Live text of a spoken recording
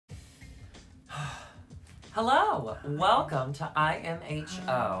Hello, welcome to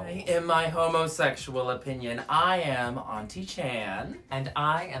IMHO. In my homosexual opinion, I am Auntie Chan. And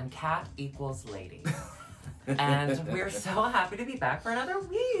I am Cat equals Lady. And we're so happy to be back for another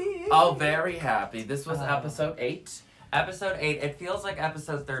week. Oh, very happy. This was episode 8. Episode 8. It feels like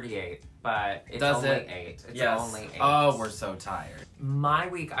episode 38, but it's only 8. It's only 8. Oh, we're so tired. My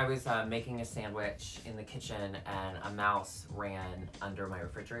week, I was making a sandwich in the kitchen and a mouse ran under my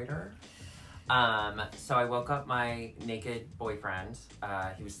refrigerator. So I woke up my naked boyfriend.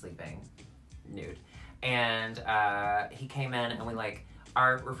 He was sleeping, nude. And he came in and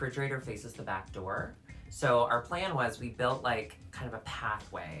our refrigerator faces the back door. So our plan was we built kind of a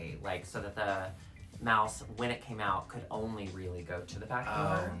pathway, so that the mouse, when it came out, could only really go to the back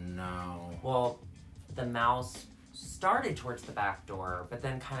door. Oh no. Well, the mouse started towards the back door, but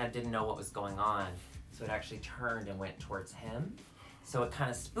then kind of didn't know what was going on. So it actually turned and went towards him. So it kind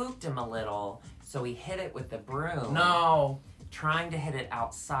of spooked him a little, so he hit it with the broom. No. Trying to hit it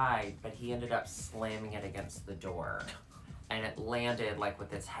outside, but he ended up slamming it against the door. And it landed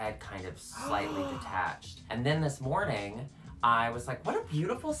with its head kind of slightly detached. And then this morning, I was like, what a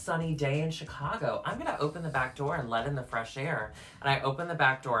beautiful sunny day in Chicago. I'm gonna open the back door and let in the fresh air. And I open the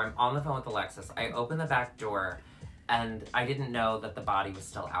back door, I'm on the phone with Alexis. I open the back door, and I didn't know that the body was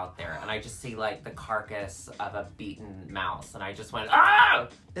still out there. And I just see the carcass of a beaten mouse. And I just went, ah!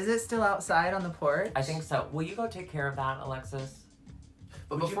 Is it still outside on the porch? I think so. Will you go take care of that, Alexis?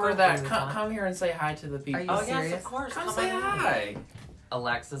 But Would you before go that, bring the come here and say hi to the people. Are you Oh, serious? yes, of course. Come say hi.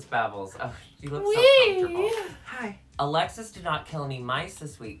 Alexis Bevels. Oh, you look so Wee. comfortable. Hi. Alexis did not kill any mice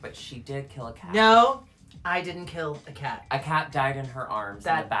this week, but she did kill a cat. No, I didn't kill a cat. A cat died in her arms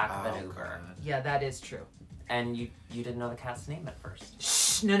in the back of an Uber. God. Yeah, that is true. And you didn't know the cat's name at first.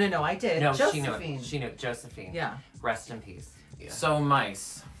 Shh, no, I did. No, Josephine. she knew it. Josephine. Yeah. Rest in peace. Yeah. So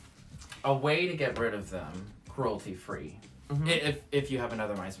mice, a way to get rid of them, cruelty-free. Mm-hmm. If you have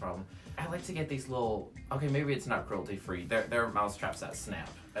another mice problem, I like to get these little. Okay, maybe it's not cruelty-free. They're mouse traps that snap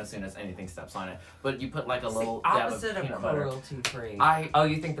as soon as anything steps on it. But you put a little dab opposite of peanut butter. cruelty-free. I- Oh,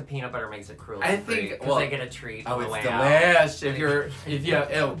 you think the peanut butter makes it cruelty-free? I think- because well- they get a treat Oh, on the it's way out.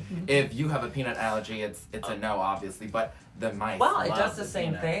 delish. If you have a peanut allergy, it's a no, obviously. But the mice. Well, it love does the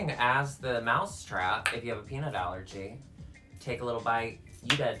same peanut. thing as the mouse trap. If you have a peanut allergy, take a little bite.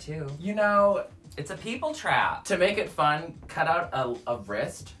 You dead too. You know, It's a people trap. to make it fun, cut out a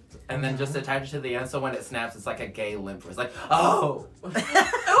wrist and then just attach it to the end. So when it snaps, it's like a gay limp. It's like, oh,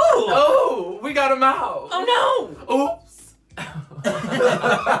 oh, we got a mouse. Oh no! Oops.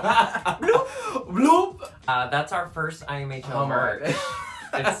 Bloop. Bloop. That's our first IMHO Oh my merch.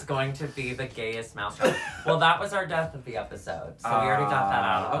 God. It's going to be the gayest mousetrap. Well, that was our death of the episode, so we already got that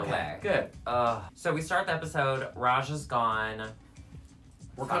out of the way. Good. So we start the episode. Raj is gone.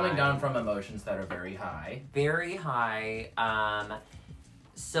 We're coming down from emotions that are very high. Very high.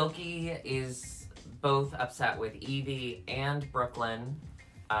 Silky is both upset with Evie and Brooklyn.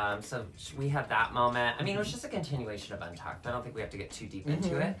 So we had that moment. I mean, it was just a continuation of Untucked. I don't think we have to get too deep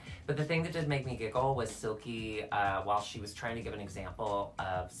into it. But the thing that did make me giggle was Silky, while she was trying to give an example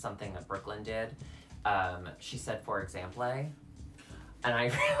of something that Brooklyn did, she said, for example, and I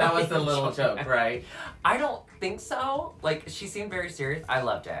That was the little joke, right? I don't think so. She seemed very serious. I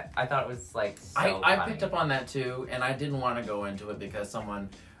loved it. I thought it was so I funny. picked up on that too, and I didn't want to go into it because someone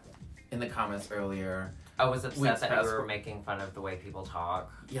in the comments earlier. I was upset Weeks that past- you were making fun of the way people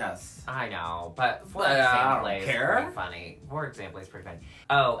talk. Yes. I know, but for I example, don't it's care. pretty funny. For example, it's pretty funny.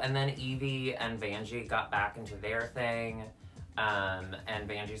 Oh, and then Evie and Vanjie got back into their thing, and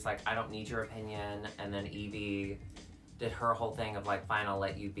Vanjie's like, I don't need your opinion, and then Evie did her whole thing of fine, I'll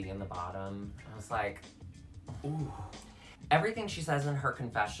let you be in the bottom. I was like, ooh. Everything she says in her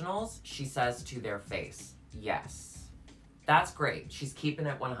confessionals, she says to their face. Yes. That's great. She's keeping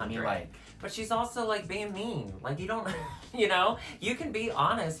it 100. But she's also being mean. You don't, you can be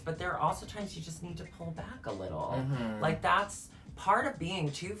honest, but there are also times you just need to pull back a little. That's part of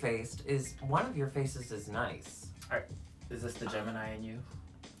being two-faced is one of your faces is nice. Alright. Is this the Gemini in you?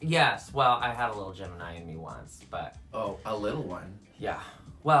 Yes, well, I had a little Gemini in me once, but... Oh, a little one. Yeah.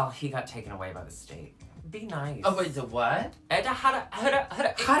 Well, he got taken away by the state. Be nice. Oh, wait, the what?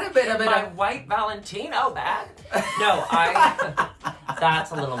 My white Valentino bag. No,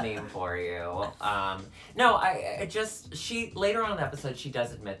 that's a little meme for you. No, she, later on in the episode, she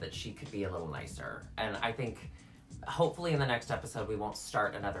does admit that she could be a little nicer. And I think, hopefully in the next episode, we won't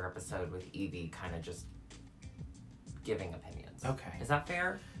start another episode with Evie kind of just giving opinions. Okay. Is that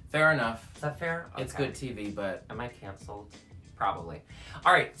fair? Fair enough. Is that fair? It's Okay. good TV, but... Am I canceled? Probably.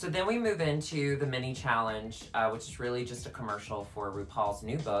 All right, so then we move into the mini challenge, which is really just a commercial for RuPaul's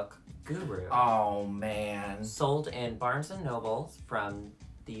new book, Guru. Oh, man. Sold in Barnes & Nobles from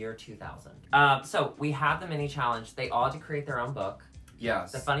the year 2000. So we have the mini challenge. They all had to create their own book.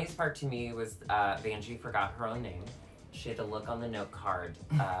 Yes. The funniest part to me was Vanjie forgot her own name. She had to look on the note card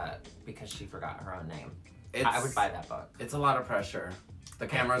because she forgot her own name. I would buy that book. It's a lot of pressure. The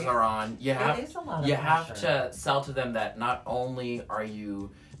cameras are on. It is a lot of You pressure. have to sell to them that not only are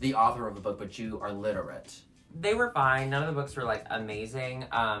you the author of the book, but you are literate. They were fine. None of the books were like amazing.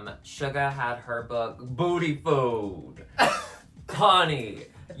 Suga had her book, Booty Food. Honey,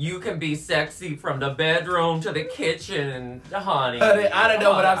 you can be sexy from the bedroom to the kitchen, honey. Honey, I don't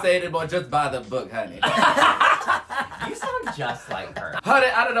know what I'm saying anymore. Just buy the book, honey. You sound just like her. Honey,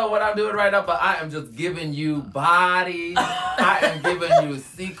 I don't know what I'm doing right now, but I am just giving you body. I am giving you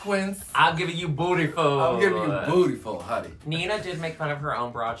sequence. I'm giving you booty food. I'm giving you bootyful, honey. Nina did make fun of her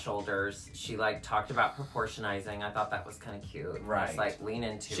own broad shoulders. She like talked about proportionizing. I thought that was kind of cute. Right. Just like lean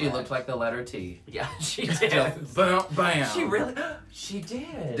into it. She looked like the letter T. Yeah, she did. Just bam, bam. She really, she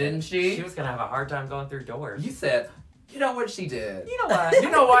did. Didn't she? She was gonna have a hard time going through doors. You said, you know what she did? You know what?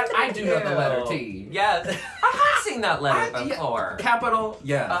 You know what? I do know the letter T. Yes. I have seen that letter before. Capital?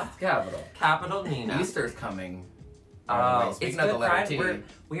 Yeah. Capital. Capital Nina. Easter's coming. Oh, it's Speaking of the Good letter Friday. T.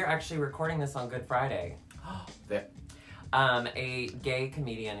 We are actually recording this on Good Friday. There. A gay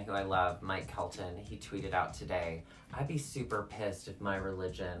comedian who I love, Mike Kelton, he tweeted out today, I'd be super pissed if my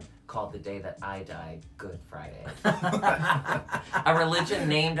religion called the day that I died Good Friday. A religion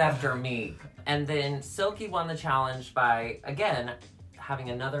named after me. And then Silky won the challenge by, again, having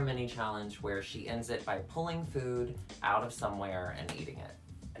another mini challenge where she ends it by pulling food out of somewhere and eating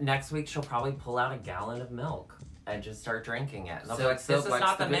it. Next week, she'll probably pull out a gallon of milk and just start drinking it. And they'll be like, this is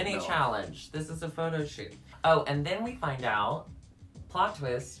not the mini challenge. This is a photo shoot. Oh, and then we find out, plot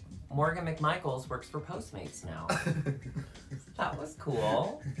twist, Morgan McMichaels works for Postmates now. That was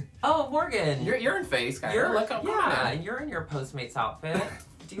cool. Oh, Morgan. You're in face, kind of. Look up. Yeah, you're in your Postmates outfit.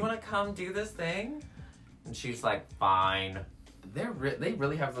 Do you want to come do this thing? And she's like, fine. They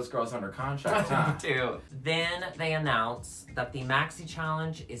really have those girls under contract, huh? Too. Then they announce that the Maxi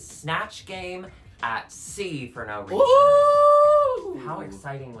Challenge is Snatch Game at sea for no reason. Ooh! How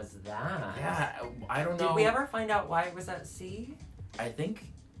exciting was that? Yeah, I don't know. Did we ever find out why it was at sea? I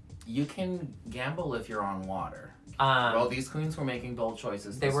think you can gamble if you're on water. Well, these queens were making bold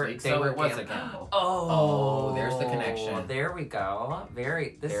choices they this were, week, they so were it was a gamble. Oh, there's the connection. There we go. We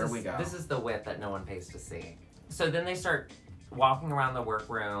go. This is the wit that no one pays to see. So then they start walking around the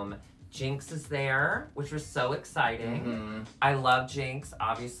workroom. Jinx is there, which was so exciting. Mm-hmm. I love Jinx,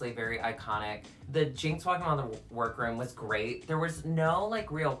 obviously very iconic. The Jinx walking around the workroom was great. There was no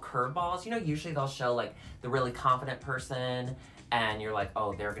like real curveballs. You know, usually they'll show like the really confident person and you're like,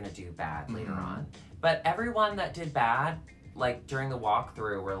 oh, they're gonna do bad later on. But everyone that did bad, like during the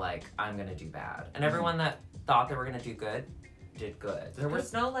walkthrough, were like, I'm gonna do bad. And everyone that thought they were gonna do good, did good. There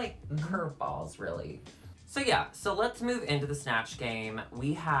was no like curveballs really. So yeah, so let's move into the Snatch Game.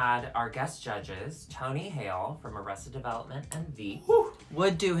 We had our guest judges, Tony Hale from Arrested Development and Veep.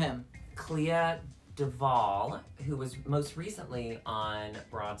 Would do him. Clea Duvall, who was most recently on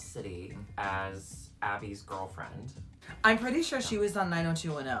Broad City as Abby's girlfriend. I'm pretty sure she was on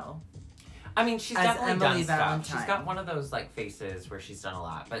 90210. I mean, she's As definitely Emily done stuff. Valentine. She's got one of those like faces where she's done a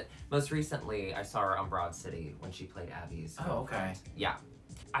lot. But most recently, I saw her on Broad City when she played Abby's. Oh, okay. Yeah.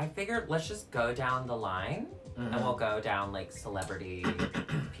 I figured let's just go down the line and we'll go down like celebrity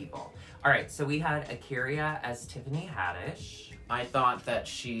people. All right, so we had Akira as Tiffany Haddish. I thought that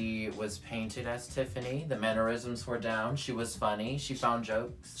she was painted as Tiffany. The mannerisms were down. She was funny. She found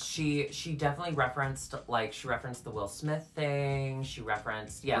jokes. She definitely referenced the Will Smith thing. She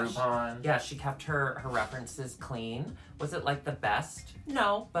referenced Groupon. she kept her references clean. Was it like the best?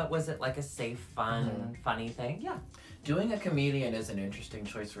 No, but was it like a safe, fun, funny thing? Yeah. Doing a comedian is an interesting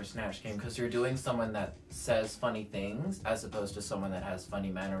choice for Snatch Game because you're doing someone that says funny things as opposed to someone that has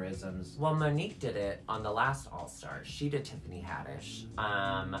funny mannerisms. Well, Monique did it on the last All-Stars. She did Tiffany Haddish.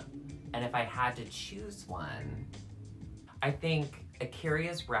 And if I had to choose one, I think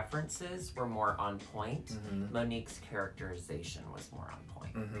Akira's references were more on point. Monique's characterization was more on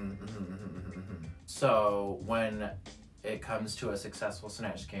point. So when it comes to a successful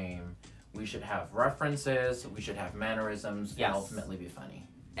Snatch Game, we should have references, we should have mannerisms, and ultimately be funny.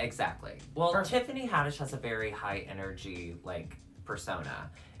 Exactly. Well, Tiffany Haddish has a very high energy, like, persona.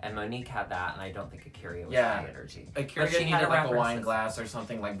 And Monique had that, and I don't think Akira was high energy. Akira needed like a wine glass or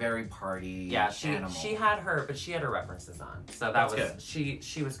something, like very party animal. She had her, but she had her references on. So that was good.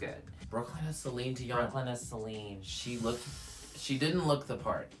 She was good. Brooklyn is Celine Dion. Brooklyn is Celine. She looked She didn't look the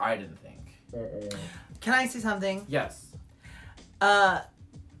part. I didn't think. Can I say something? Yes. The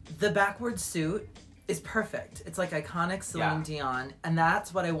backward suit is perfect. It's like iconic Celine Dion, and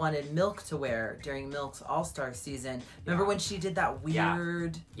that's what I wanted Milk to wear during Milk's All-Star season. Remember when she did that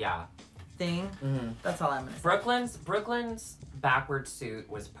weird thing? Mm-hmm. That's all I'm gonna say. Brooklyn's backward suit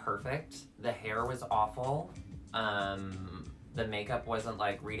was perfect. The hair was awful. The makeup wasn't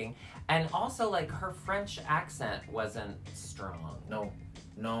like reading, and also like her French accent wasn't strong. No.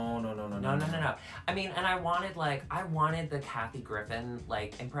 I mean, and I wanted the Kathy Griffin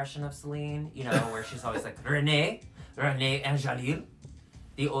like impression of Celine, you know, where she's always like Renee Angelil,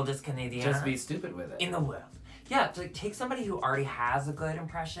 the oldest Canadian. Just be stupid with it. In the world. Yeah, to like, take somebody who already has a good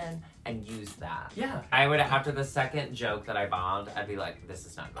impression and use that. Yeah. I would, after the second joke that I bombed, I'd be like, this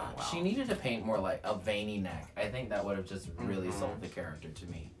is not going well. She needed to paint more like a veiny neck. I think that would have just really sold the character to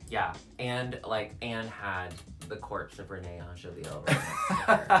me. Yeah, and like Anne had the corpse of Renee Angelil over next to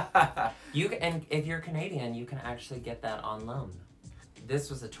her. And if you're Canadian, you can actually get that on loan.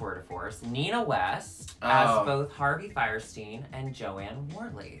 This was a tour de force. Nina West as both Harvey Fierstein and Joanne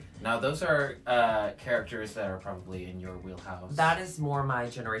Worley. Now those are characters that are probably in your wheelhouse. That is more my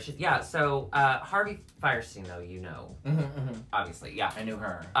generation. Yeah, so Harvey Fierstein, though, you know, obviously, yeah. I knew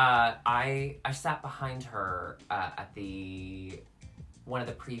her. I sat behind her at one of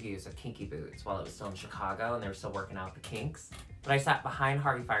the previews of Kinky Boots while it was still in Chicago and they were still working out the kinks. But I sat behind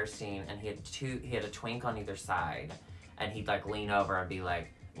Harvey Fierstein and he had a twink on either side. And he'd like lean over and be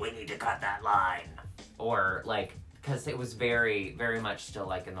like, we need to cut that line. Or like, because it was very, very much still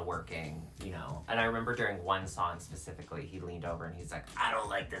like in the working, you know. And I remember during one song specifically, he leaned over and he's like, I don't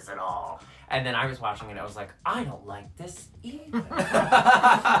like this at all. And then I was watching it and I was like, I don't like this either. But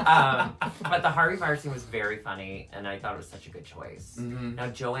the Harvey Fierstein was very funny and I thought it was such a good choice. Now,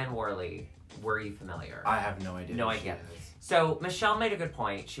 Joanne Worley, were you familiar? I have no idea. No idea. So Michelle made a good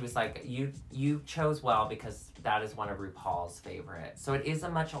point. She was like, you chose well because that is one of RuPaul's favorites. So it is a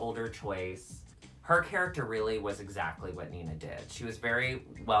much older choice. Her character really was exactly what Nina did. She was very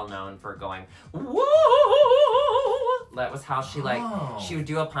well known for going, whoa! That was how she she would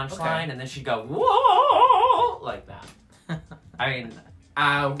do a punchline and then she'd go, whoa! Like that. I mean,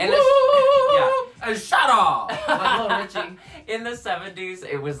 shut off! Like Little Richie. In the 70s,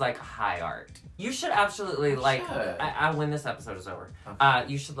 it was like high art. You should absolutely when this episode is over,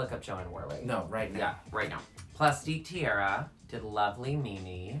 you should look up Joanne Worley. No, right now. Yeah, right now. Plastique Tiara did Lovely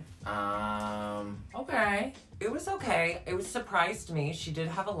Mimi. Okay. It was okay. It was surprised me. She did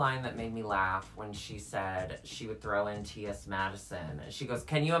have a line that made me laugh when she said she would throw in T.S. Madison. She goes,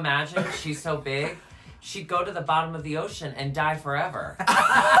 can you imagine? She's so big. She'd go to the bottom of the ocean and die forever.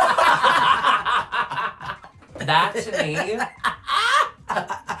 That to me...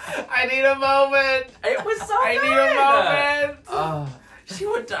 I need a moment. It was so I good. need a moment. She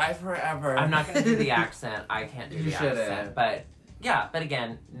would die forever. I'm not going to do the accent. I can't do the accent. Shouldn't. But yeah, but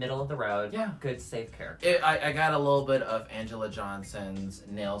again, middle of the road. Yeah. Good, safe character. I got a little bit of Angela Johnson's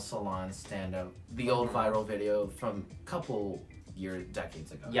nail salon stand-up. The old viral video from a couple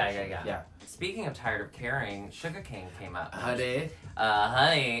decades ago. Yeah. Speaking of tired of caring, Sugar King came up. Honey,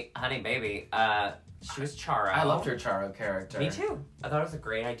 baby. She was Charo. I loved her Charo character. Me too. I thought it was a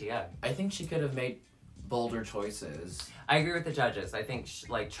great idea. I think she could have made bolder choices. I agree with the judges. I think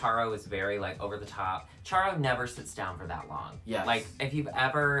Charo is very over the top. Charo never sits down for that long. Yes. Like if you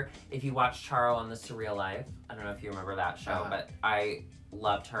watch Charo on The Surreal Life, I don't know if you remember that show, but I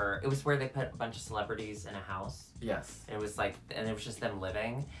loved her. It was where they put a bunch of celebrities in a house. Yes. It was and it was just them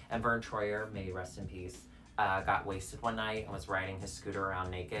living. And Vern Troyer, may he rest in peace, got wasted one night and was riding his scooter around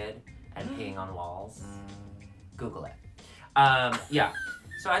naked and peeing on walls. Google it. Yeah.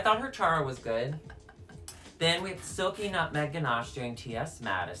 So I thought her Charo was good. Then we had Silky Nutmeg Ganache doing T.S.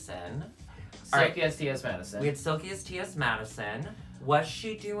 Madison. Silky as T.S. Madison. We had Silky as T.S. Madison. Was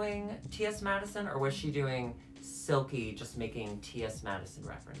she doing T.S. Madison or was she doing Silky just making T.S. Madison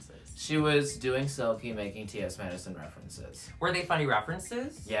references? She was doing Silky making T.S. Madison references. Were they funny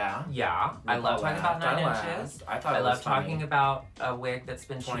references? Yeah. Yeah. I love talking about 9 inches. I love talking about a wig that's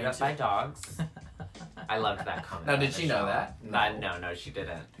been chewed up by dogs. I loved that comment. Now, did she know that? No, she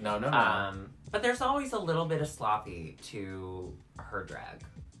didn't. No. But there's always a little bit of sloppy to her drag.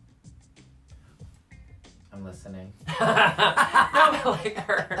 I'm listening. No,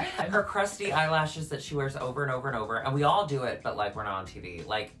 her crusty eyelashes that she wears over and over and over, and we all do it, but we're not on TV.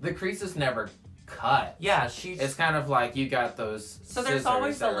 The crease is never cut. Yeah, it's kind of like you got those. So there's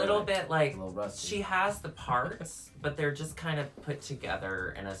always a little bit a little rusty. She has the parts, but they're just kind of put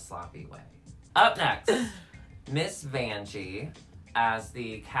together in a sloppy way. Up next, Miss Vanjie as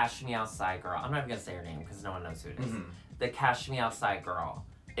the Cash Me Outside girl. I'm not even gonna say her name because no one knows who it is. the Cash Me Outside girl.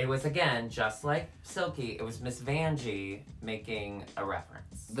 It was, again, just like Silky, it was Miss Vanjie making a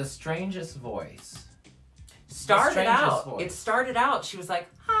reference. The strangest voice. It started out, she was like,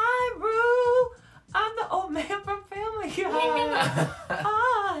 "Hi, Rue. I'm the old man from Family Guy.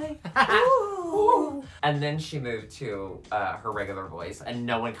 Hi. Ooh." And then she moved to her regular voice, and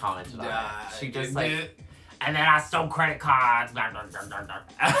no one commented on it. She just like, and then I stole credit cards.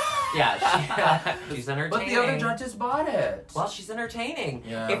 Yeah, she's entertaining. But the other judges bought it. Well, she's entertaining.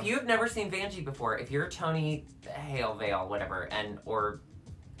 Yeah. If you've never seen Vanjie before, if you're Tony Hale Vale, whatever, or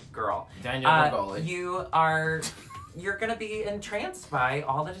girl, Daniel Bergoli, you're gonna be entranced by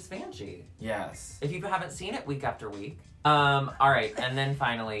all that is Vanjie. Yes. If you haven't seen it week after week. All right, and then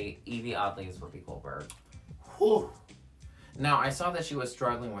finally, Evie Oddly is Whoopi Goldberg. Whew. Now, I saw that she was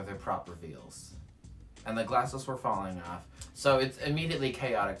struggling with her prop reveals. And the glasses were falling off. So it's immediately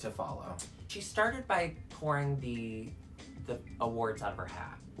chaotic to follow. She started by pouring the awards out of her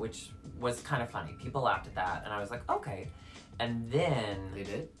hat, which was kind of funny. People laughed at that, and I was like, okay. And then... They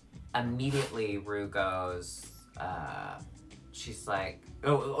did? Immediately, Rue goes... she's like,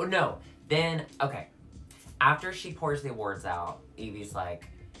 oh no. Then, okay. After she pours the awards out, Evie's like,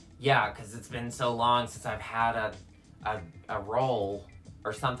 yeah, because it's been so long since I've had a role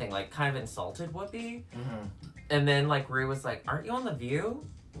or something, like kind of insulted Whoopi. Mm-hmm. And then like Rue was like, aren't you on The View?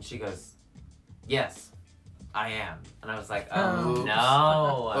 And she goes, yes, I am. And I was like, oh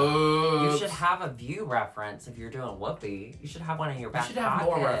no. You should have a View reference if you're doing Whoopi. You should have one in your back pocket. You should have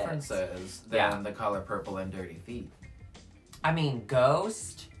more references than The Color Purple and Dirty Feet. I mean,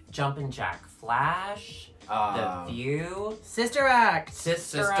 Ghost, Jumpin' Jack Flash, The View. Sister Act.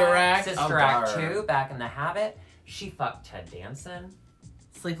 Sister Act 2, Back in the Habit. She fucked Ted Danson.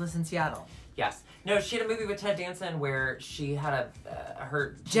 Sleepless in Seattle. Yes. No, she had a movie with Ted Danson where she had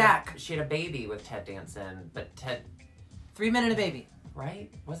she had a baby with Ted Danson, but Ted... 3 Men and a Baby.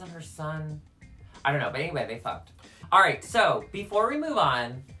 Right? Wasn't her son... I don't know, but anyway, they fucked. Alright, so, before we move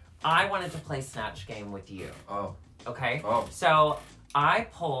on, I wanted to play Snatch Game with you. Oh. Okay? Oh. So, I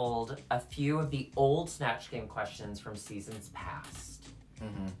pulled a few of the old Snatch Game questions from seasons past.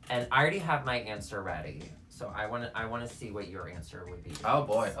 Mm-hmm. And I already have my answer ready. So I want to see what your answer would be. Oh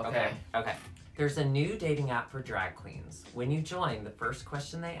boy, okay. There's a new dating app for drag queens. When you join, the first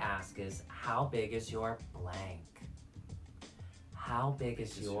question they ask is, how big is your blank? How big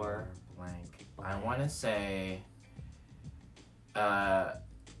is your blank? I want to say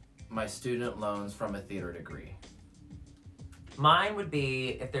my student loans from a theater degree. Mine would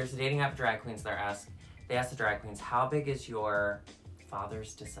be, if there's a dating app for drag queens, they ask the drag queens, how big is your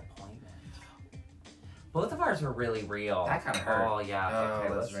father's disappointment? Both of ours were really real. That kind of hurt. Oh, yeah.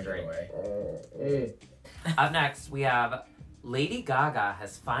 Okay, let's drink it away. Up next, we have Lady Gaga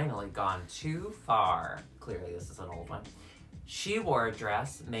has finally gone too far. Clearly, this is an old one. She wore a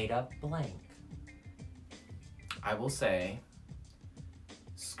dress made of blank. I will say,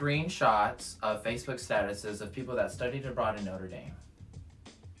 screenshots of Facebook statuses of people that studied abroad in Notre Dame.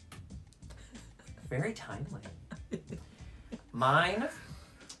 Very timely. Mine...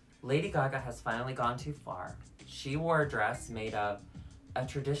 Lady Gaga has finally gone too far. She wore a dress made of a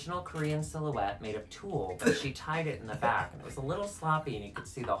traditional Korean silhouette made of tulle, but she tied it in the back, and it was a little sloppy, and you could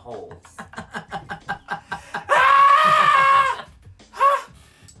see the holes.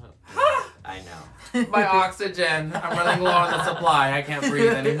 I know. My oxygen. I'm running low on the supply. I can't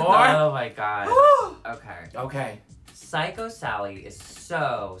breathe anymore. Oh my god. Okay. Psycho Sally is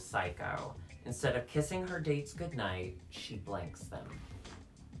so psycho. Instead of kissing her dates goodnight, she blanks them.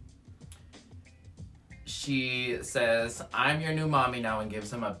 She says, I'm your new mommy now, and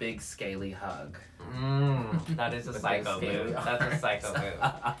gives him a big scaly hug. That is a psycho move. That's a psycho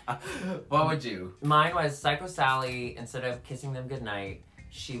move. What would you? Mine was Psycho Sally, instead of kissing them goodnight,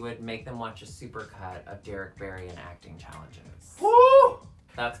 she would make them watch a supercut of Derek Barry and acting challenges. Woo!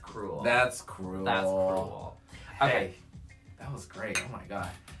 That's cruel. That's cruel. That's cruel. Okay. Hey, that was great. Oh my god.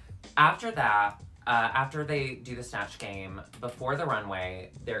 After that, after they do the Snatch Game, before the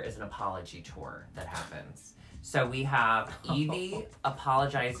runway, there is an apology tour that happens. So we have Evie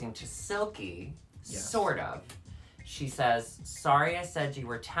apologizing to Silky, sort of. She says, sorry I said you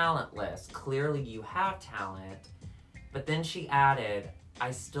were talentless. Clearly you have talent. But then she added,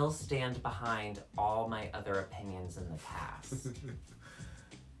 I still stand behind all my other opinions in the past.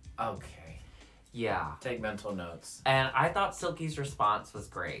 Okay. Yeah. Take mental notes. And I thought Silky's response was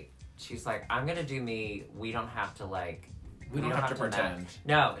great. She's like, I'm gonna do me. We don't have to we don't have to pretend.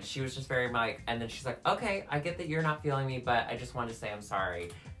 No, she was just very and then she's like, okay, I get that you're not feeling me, but I just wanted to say I'm sorry.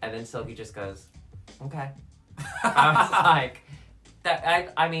 And then Silky just goes, okay. I was like,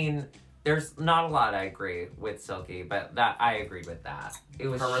 I mean, There's not a lot I agree with Silky, but that I agreed with that. It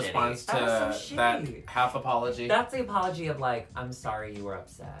was her shitty. response to so that half apology. That's the apology of like, I'm sorry you were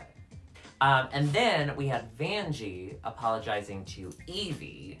upset. And then we had Vanjie apologizing to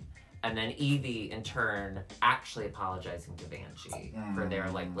Evie, and then Evie in turn actually apologizing to Vanjie for their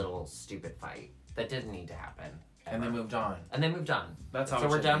like little stupid fight that didn't need to happen. And they moved on. And they moved on. That's how. So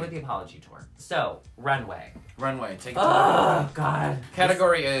we're done with the apology tour. So runway. Runway. Take. Oh God.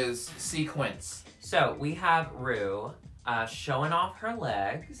 Category is sequence. So we have Rue showing off her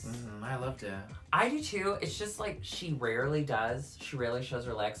legs. I loved it. I do too. It's just like she rarely does. She rarely shows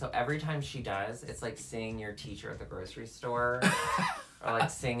her legs. So every time she does, it's like seeing your teacher at the grocery store, or like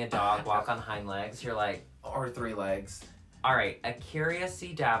seeing a dog walk on hind legs. You're like, or 3 legs. all right, Akira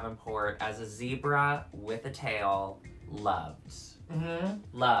C. Davenport as a zebra with a tail, loved.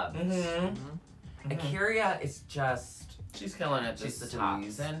 Loved. Akira is just... She's killing it She's this the tops.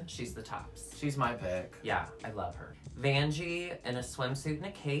 season. She's the tops. She's my pick. Yeah, I love her. Vanjie in a swimsuit and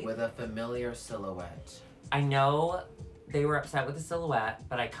a cape. With a familiar silhouette. I know they were upset with the silhouette,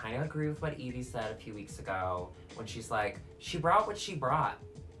 but I kind of agree with what Evie said a few weeks ago when she's like, she brought what she brought.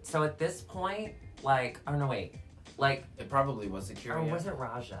 So at this point, like, oh no, wait. Like, it probably was Akira. Or was it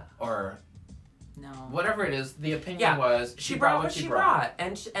Raja? Or no, whatever it is. The opinion was she brought what she brought,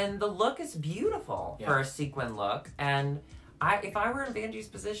 and the look is beautiful for a sequin look. And if I were in Vanjie's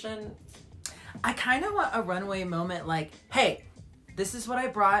position, I kind of want a runway moment. Like, hey, this is what I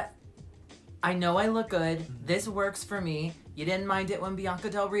brought. I know I look good. This works for me. You didn't mind it when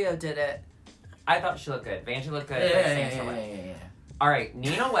Bianca Del Rio did it. I thought she looked good. Vanjie looked good. Yeah. All right,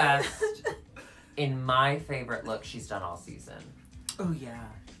 Nina West. In my favorite look she's done all season. Oh, yeah.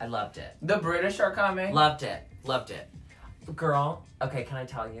 I loved it. The British are coming. Loved it. Loved it. Girl, okay, can I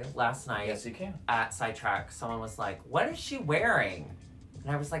tell you? Last night Yes, you can. at Sidetrack, someone was like, what is she wearing? And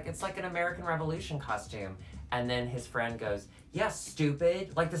I was like, it's like an American Revolution costume. And then his friend goes, yeah,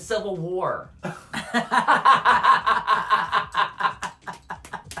 stupid. Like the Civil War.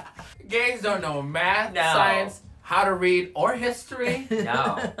 Gays don't know math, science, how to read, or history.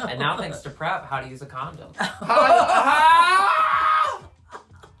 No. And now thanks to prep, how to use a condom.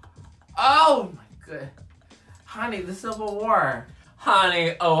 Oh my god. Honey, the Civil War.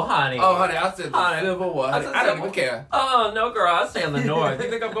 Honey, oh honey. Oh honey, I said the Civil War. Honey, I don't even care. Oh no girl, I stay in the north.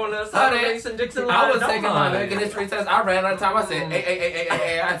 You think I'm going to the south and Dixon line? I was taking my American history test. I ran out of time. I said,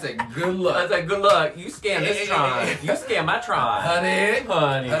 hey. I said, good luck. I said, good luck. You scam this Tron. You scam my Tron. Honey.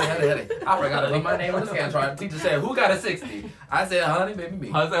 I forgot to put my name on the Scantron. Teacher said, who got a 60? I said, honey, maybe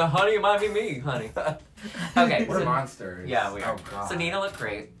me. I said, honey, it might be me, honey. Okay. We're monsters. Yeah, we are. Oh, God. So Nina looked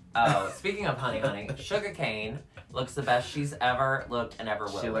great. Speaking of honey, Sugarcane looks the best she's ever looked and ever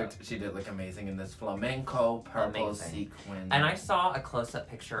will. She did look amazing in this flamenco purple sequin. And I saw a close-up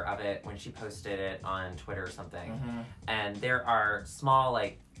picture of it when she posted it on Twitter or something. And there are small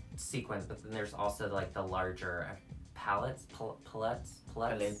like sequins, but then there's also like the larger palettes.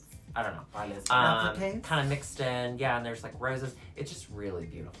 I don't know. Kind of mixed in. Yeah, and there's like roses. It's just really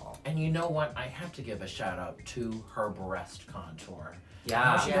beautiful. And you know what? I have to give a shout out to her breast contour.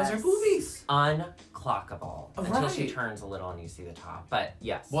 Yeah. How she does her boobies. Unclockable. Until she turns a little and you see the top. But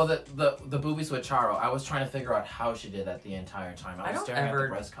yes. Well, the boobies with Charo, I was trying to figure out how she did that the entire time. I was staring at the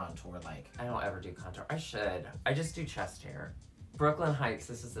breast contour like... I don't ever do contour. I should. I just do chest hair. Brooklyn Heights,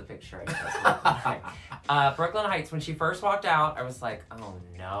 this is the picture I took. Brooklyn Heights, when she first walked out, I was like, oh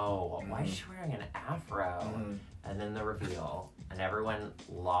no, why is she wearing an afro? And then the reveal, and everyone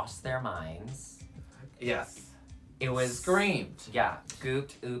lost their minds. Yes. It was... Screamed. Yeah.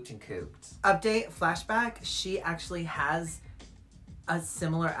 Gooped, ooped, and cooped. Update, flashback, she actually has a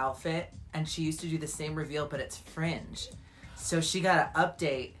similar outfit, and she used to do the same reveal, but it's fringe. So she got an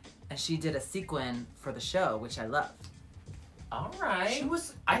update, and she did a sequin for the show, which I love. All right. She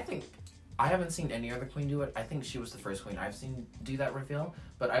was, I think, I haven't seen any other queen do it. I think she was the first queen I've seen do that reveal,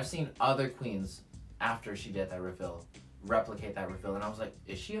 but I've seen other queens after she did that reveal replicate that reveal, and I was like,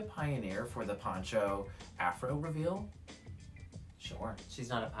 is she a pioneer for the poncho afro reveal? Sure. She's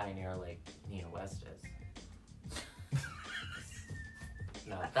not a pioneer like Nina West is.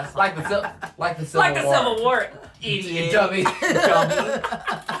 No, that's like the Civil War, idiot, dummy.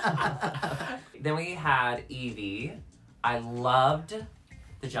 Then we had Evie. I loved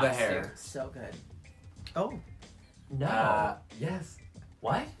the jumpsuit. The hair. So good. Oh. No. Yes.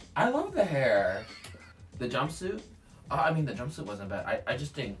 What? I love the hair. The jumpsuit? I mean, the jumpsuit wasn't bad. I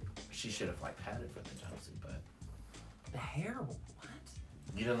just think she should have, like, padded for the jumpsuit, but... The hair? What?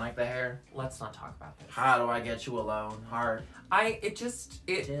 You didn't like the hair? Let's not talk about this. How do I get you alone? Heart. It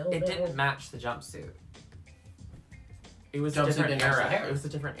didn't match the jumpsuit. It was a different era. It was a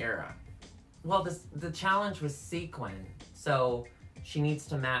different era. Well, the challenge was sequin, so she needs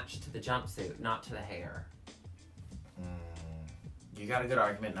to match to the jumpsuit, not to the hair. You got a good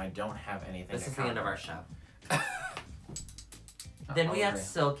argument, and I don't have anything. This is the end of our show. Then we had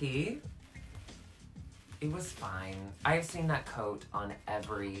Silky. It was fine. I've seen that coat on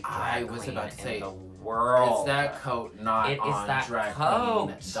every drag queen in the world. It's that coat not on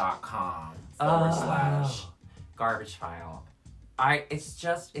dragqueen.com / garbage file.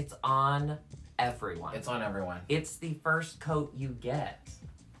 It's on everyone. It's on everyone. It's the first coat you get.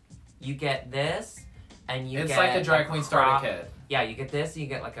 You get this, and you get... It's like a drag queen starter kit. Yeah, you get this, and you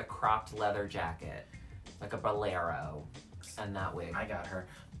get like a cropped leather jacket. Like a bolero. And that wig. I got her.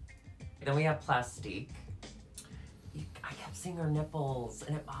 Then we have Plastique. I kept seeing her nipples,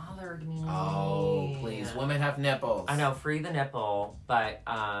 and it bothered me. Oh, please. Women have nipples. I know, free the nipple, but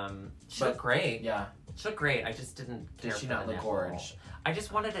she looked great. Yeah. She looked great. I just didn't care. Did she not look gorgeous? I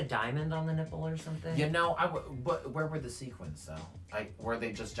just wanted a diamond on the nipple or something. You know, where were the sequins, though? Were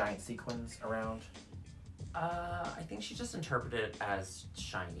they just giant sequins around? I think she just interpreted it as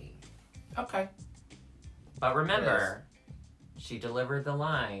shiny. Okay. But remember, she delivered the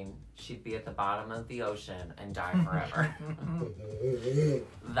line, she'd be at the bottom of the ocean and die forever.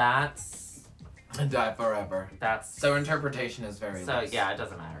 And die forever. So interpretation is very loose. Yeah, it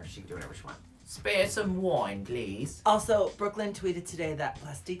doesn't matter. She can do whatever she wants. Spare some wine, please. Also, Brooklyn tweeted today that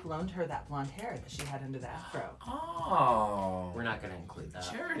Plastique loaned her that blonde hair that she had under the afro. Oh. We're not going to include that.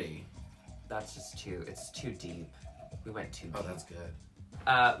 Charity. That's just it's too deep. We went too deep. Oh, that's good.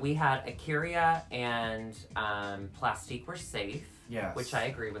 We had Akira and Plastique were safe. Yes. Which I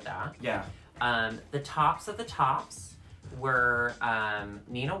agree with that. Yeah. The tops of the tops were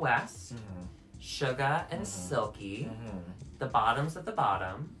Nina West, Suga and Silky. The bottoms of the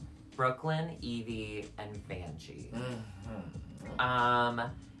bottom, Brooklyn, Evie, and Vanjie.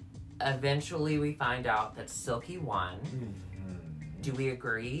 Eventually we find out that Silky won. Do we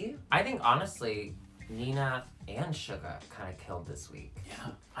agree? I think honestly, Nina and Suga kind of killed this week.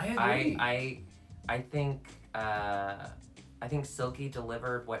 Yeah, I agree. I think Silky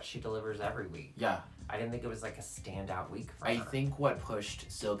delivered what she delivers every week. Yeah. I didn't think it was like a standout week for her. I think what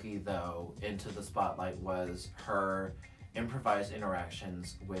pushed Silky, though, into the spotlight was her improvised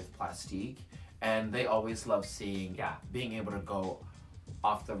interactions with Plastique. And they always love seeing, being able to go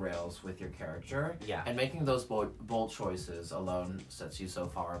off the rails with your character. Yeah. And making those bold choices alone sets you so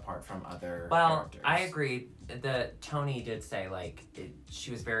far apart from other characters. Well, I agree. Tony did say, like, she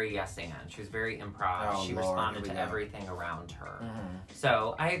was very yes and. She was very improv. She responded to everything around her.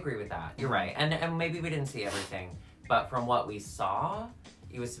 So I agree with that. You're right. And maybe we didn't see everything, but from what we saw,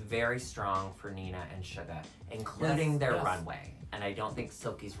 it was very strong for Nina and Suga, including their runway. And I don't think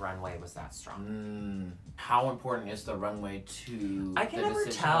Silky's runway was that strong. How important is the runway to I can never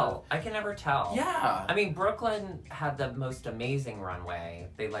tell. I can never tell. Yeah. I mean, Brooklyn had the most amazing runway.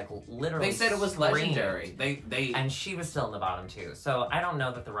 They like literally They said it was legendary. They And she was still in the bottom too. So I don't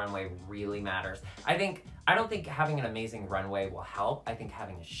know that the runway really matters. I don't think having an amazing runway will help. I think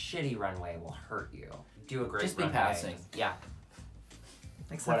having a shitty runway will hurt you. Do a great Just be runway. passing. Yeah.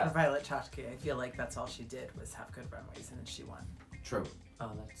 Except for Violet Chachki, I feel like that's all she did was have good runways, and then she won. True.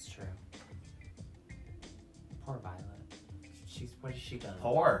 Oh, that's true. Poor Violet. What has she done?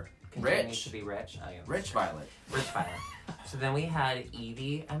 Poor. Continues to be rich. Oh, yeah, Rich Violet. Rich Violet. So then we had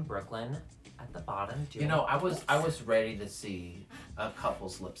Evie and Brooklyn at the bottom. You know, I was ready to see a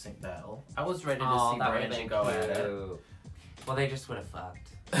couple's lip sync battle. I was ready to see Brandy go at it. Well, they just would have fucked.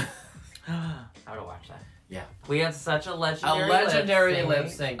 I would have watched that. Yeah. We had such a legendary lip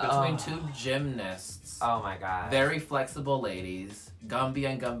sync between two gymnasts. Oh my gosh. Very flexible ladies. Gumby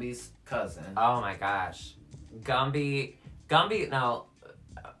and Gumby's cousin. Oh my gosh. Evie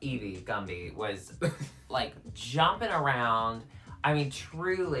Gumby was like jumping around. I mean,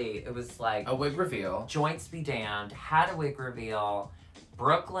 truly, it was like a wig reveal. Joints be damned. Had a wig reveal.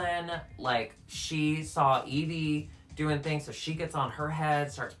 Brooklyn, like, she saw Evie doing things, so she gets on her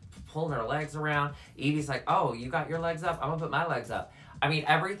head, starts pulling her legs around. Evie's like, oh, you got your legs up? I'm gonna put my legs up. I mean,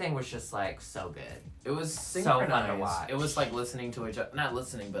 everything was just like so good. It was so fun to watch. It was like listening to each other, not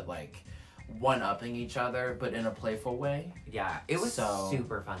listening, but like one-upping each other, but in a playful way. Yeah, it was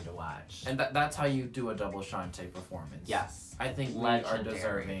super fun to watch. And that's how you do a double Shantae performance. Yes. I think we are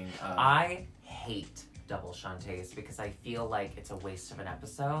deserving of... I hate double Shantaes because I feel like it's a waste of an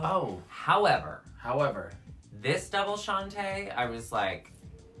episode. Oh. However, this double Shantae, I was like,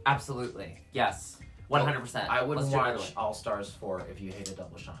 absolutely, yes, 100%. I wouldn't watch All Stars 4 if you hated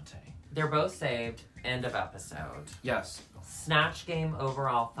double Shantae. They're both saved. End of episode. Yes. Snatch Game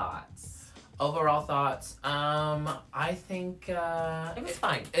overall thoughts. Overall thoughts. I think it was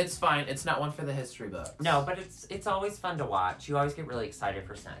fine. It's fine. It's not one for the history books. No, but it's always fun to watch. You always get really excited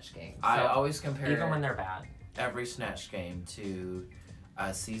for Snatch Games. So I always compare even when they're bad. every Snatch Game to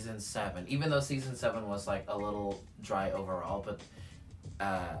season 7. Even though season 7 was like a little dry overall, but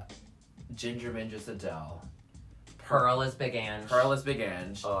Ginger Minge as Adele. Pearl as Big Ange.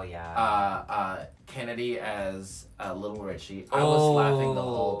 Oh yeah. Kennedy as Little Richie. I was laughing the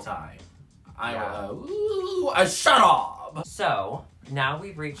whole time. Shut up! So now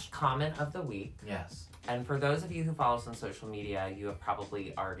we've reached comment of the week. Yes. And for those of you who follow us on social media, you have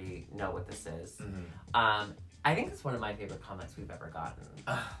probably already know what this is. Mm-hmm. I think it's one of my favorite comments we've ever gotten.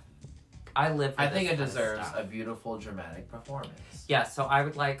 I live for I this think it kind of deserves stuff. a beautiful dramatic performance. Yeah, so I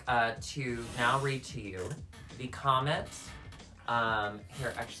would like to now read to you the comment.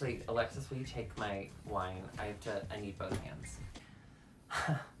 Here, actually, Alexis, will you take my wine? I need both hands.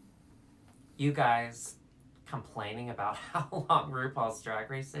 You guys complaining about how long RuPaul's Drag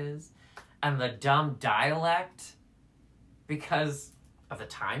Race is and the dumb dialect because of the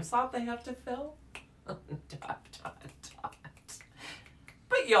time slot they have to fill? ...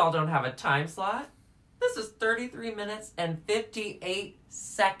 But y'all don't have a time slot. This is 33 minutes and 58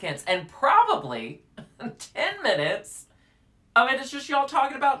 seconds and probably 10 minutes of it is just y'all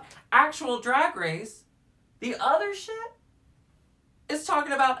talking about actual Drag Race. The other shit is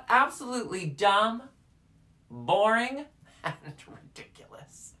talking about absolutely dumb, boring, and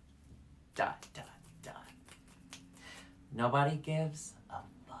ridiculous. ... Nobody gives a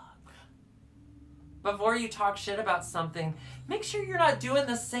fuck. Before you talk shit about something, make sure you're not doing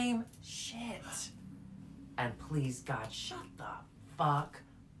the same shit. And please, God, shut the fuck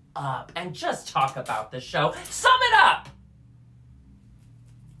up and just talk about the show. Sum it up!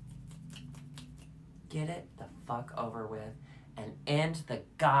 Get it the fuck over with and end the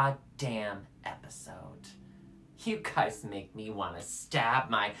goddamn episode. You guys make me want to stab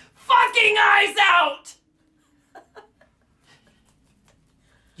my fucking eyes out!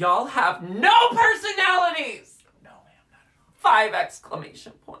 Y'all have no personalities! No, ma'am, not at all. 5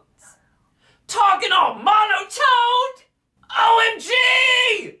 exclamation points. Talking all monotoned!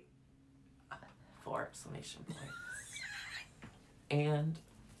 OMG! 4 exclamation points. And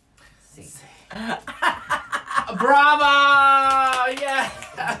C. Bravo! Yeah!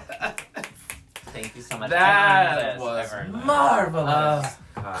 Thank you so much. That was marvelous.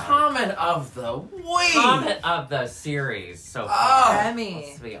 Comment of the week. Comment of the series so far. Emmy.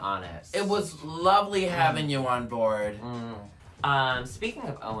 Let's be honest. It was lovely having you on board. Speaking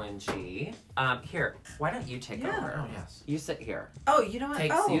of OMG, here, why don't you take over? Oh, yes. You sit here. Oh, you know what?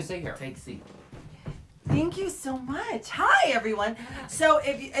 Take oh. You sit here. Take seat. Thank you so much. Hi, everyone. So,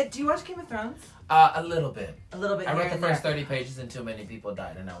 if you, do you watch Game of Thrones? A little bit. A little bit. I here read the and first there. 30 pages and too many people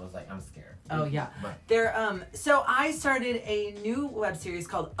died, and I was like, I'm scared. Oh yeah. But There. So I started a new web series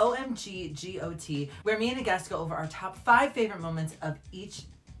called OMG GOT, where me and a guest go over our top 5 favorite moments of each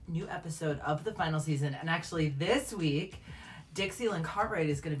new episode of the final season. And actually, this week, Dixie Lynn Cartwright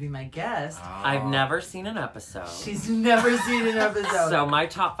is going to be my guest. I've never seen an episode. She's never seen an episode. So my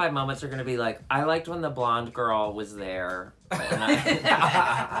top 5 moments are going to be like, I liked when the blonde girl was there.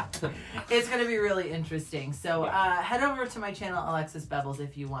 It's going to be really interesting. So head over to my channel, Alexis Bevels,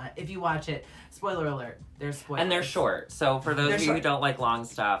 if you want. If you watch it, spoiler alert, there's spoilers. And they're short. So for those of you who don't like long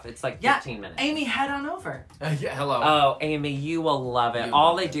stuff, it's like 15 minutes. Amy, head on over. Yeah, hello. Oh, Amy, you will love it. You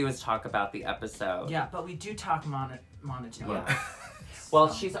All love they it. do is talk about the episode. Yeah, but we do talk monotone. Yeah.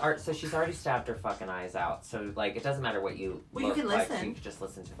 Well, she's already stabbed her fucking eyes out. So like, it doesn't matter what you. Well, you look can like, listen. so you can just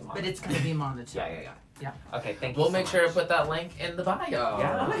listen to the monotone. But it's going to be monotone. Yeah. Okay, thank you. We'll so make sure much. to put that link in the bio.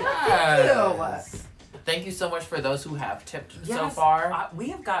 Yeah. Oh my God, Yes. Thank you so much for those who have tipped so Yes, far. we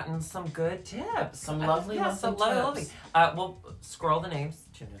have gotten some good tips. Some lovely, yeah, lovely some tips. lovely. We'll scroll the names.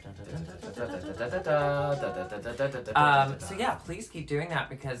 So yeah, please keep doing that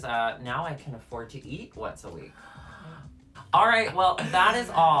because now I can afford to eat once a week. All right, well, that is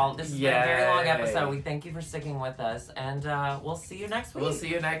all. This has been a very long episode. We thank you for sticking with us, and we'll see you next week. We'll see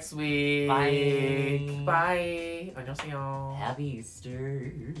you next week. Bye. Bye. 안녕하세요. Happy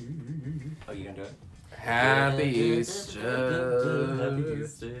Easter. Oh, you gonna do it? Happy Easter. Happy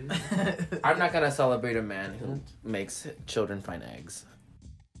Easter. I'm not gonna celebrate a man who makes children find eggs.